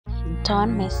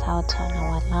Don't miss out on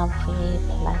our lovely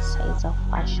plus size of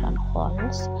fashion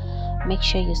hauls. Make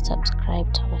sure you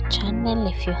subscribe to our channel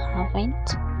if you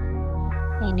haven't,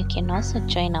 and you can also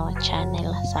join our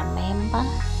channel as a member.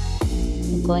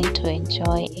 You're going to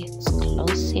enjoy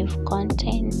exclusive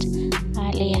content,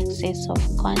 early access of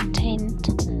content,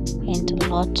 and a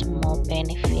lot more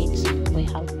benefits. We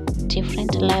have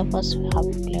different levels. We have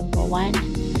level 1,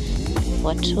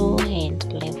 level 2,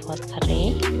 and level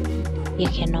 3. You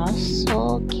can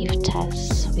also gift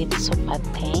us with super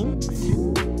thanks.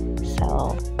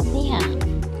 So yeah,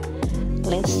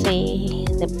 let's see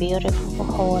the beautiful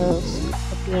hauls,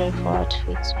 the beautiful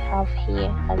outfits we have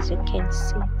here. As you can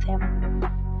see them,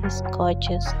 these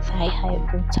gorgeous thigh-high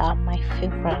boots are my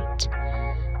favorite,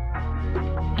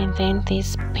 and then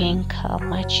this pink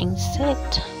matching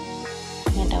set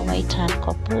and a white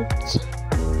ankle boots,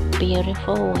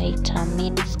 beautiful white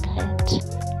mini skirt,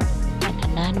 and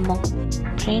an animal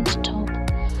print top,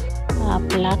 a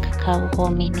black cargo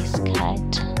mini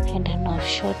skirt, and an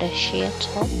off-shoulder sheer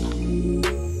top.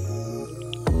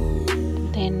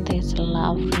 Then this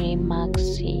lovely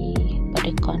maxi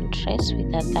bodycon dress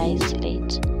with a thigh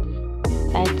slit.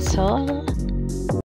 That's all.